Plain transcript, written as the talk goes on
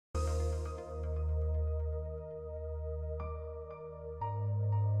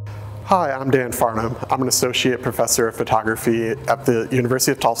Hi, I'm Dan Farnham. I'm an associate professor of photography at the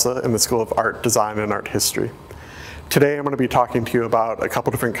University of Tulsa in the School of Art, Design, and Art History. Today I'm going to be talking to you about a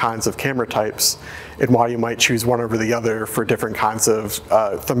couple different kinds of camera types and why you might choose one over the other for different kinds of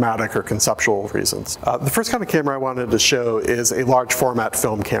thematic or conceptual reasons. The first kind of camera I wanted to show is a large format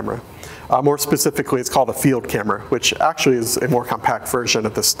film camera. More specifically, it's called a field camera, which actually is a more compact version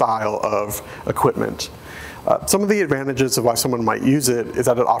of this style of equipment. Some of the advantages of why someone might use it is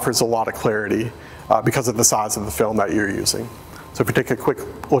that it offers a lot of clarity because of the size of the film that you're using. So if we take a quick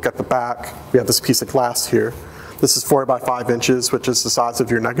look at the back, we have this piece of glass here. This is 4 by 5 inches, which is the size of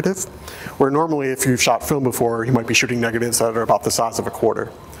your negative, where normally if you've shot film before, you might be shooting negatives that are about the size of a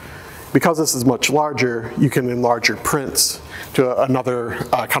quarter. Because this is much larger, you can enlarge your prints to another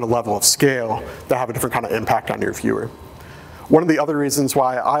kind of level of scale that have a different kind of impact on your viewer. One of the other reasons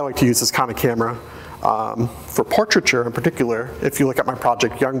why I like to use this kind of camera for portraiture in particular, if you look at my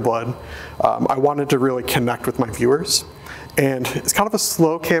project Youngblood, I wanted to really connect with my viewers. And it's kind of a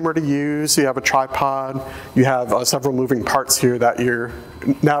slow camera to use. You have a tripod, you have several moving parts here that you're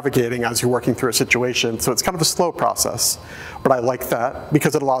navigating as you're working through a situation, so it's kind of a slow process. But I like that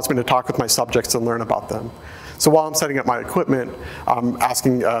because it allows me to talk with my subjects and learn about them. So while I'm setting up my equipment, I'm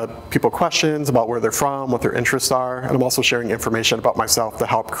asking people questions about where they're from, what their interests are, and I'm also sharing information about myself to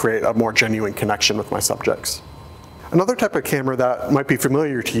help create a more genuine connection with my subjects. Another type of camera that might be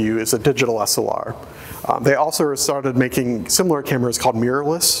familiar to you is a digital SLR. They also started making similar cameras called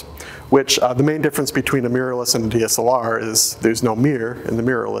mirrorless, which the main difference between a mirrorless and a DSLR is there's no mirror in the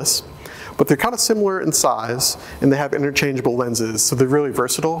mirrorless. But they're kind of similar in size, and they have interchangeable lenses, so they're really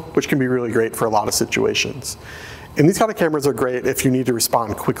versatile, which can be really great for a lot of situations. And these kind of cameras are great if you need to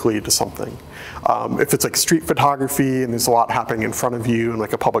respond quickly to something. If it's like street photography and there's a lot happening in front of you in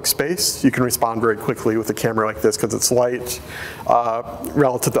like a public space, you can respond very quickly with a camera like this because it's light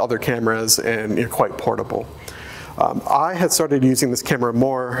relative to other cameras and quite portable. I had started using this camera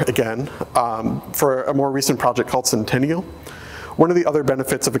more, again, for a more recent project called Centennial. One of the other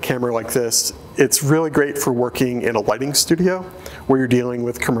benefits of a camera like this, it's really great for working in a lighting studio where you're dealing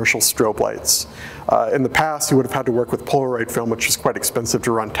with commercial strobe lights. In the past, you would have had to work with Polaroid film, which is quite expensive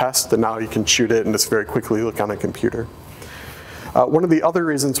to run tests, and now you can shoot it and just very quickly look on a computer. One of the other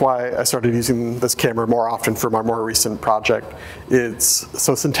reasons why I started using this camera more often for my more recent project is,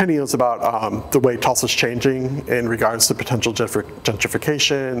 so Centennial is about the way Tulsa's changing in regards to potential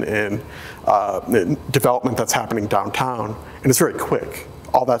gentrification and development that's happening downtown, and it's very quick.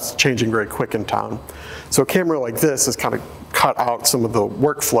 All that's changing very quick in town. So a camera like this has kind of cut out some of the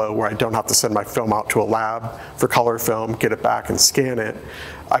workflow where I don't have to send my film out to a lab for color film, get it back and scan it.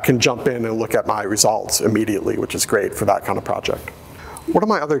 I can jump in and look at my results immediately, which is great for that kind of project. One of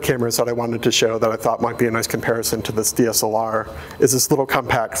my other cameras that I wanted to show that I thought might be a nice comparison to this DSLR is this little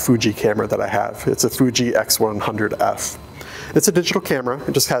compact Fuji camera that I have. It's a Fuji X100F. It's a digital camera.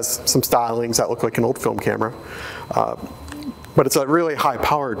 It just has some stylings that look like an old film camera. But it's a really high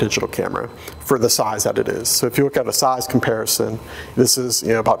power digital camera for the size that it is. So if you look at a size comparison, this is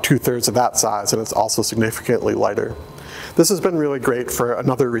about 2/3 of that size, and it's also significantly lighter. This has been really great for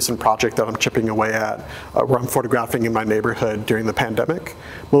another recent project that I'm chipping away at, where I'm photographing in my neighborhood during the pandemic,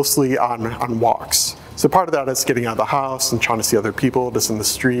 mostly on walks. So part of that is getting out of the house and trying to see other people just in the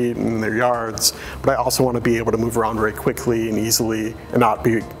street and in their yards, but I also want to be able to move around very quickly and easily and not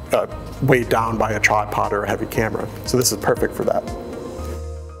be weighed down by a tripod or a heavy camera. So this is perfect for that.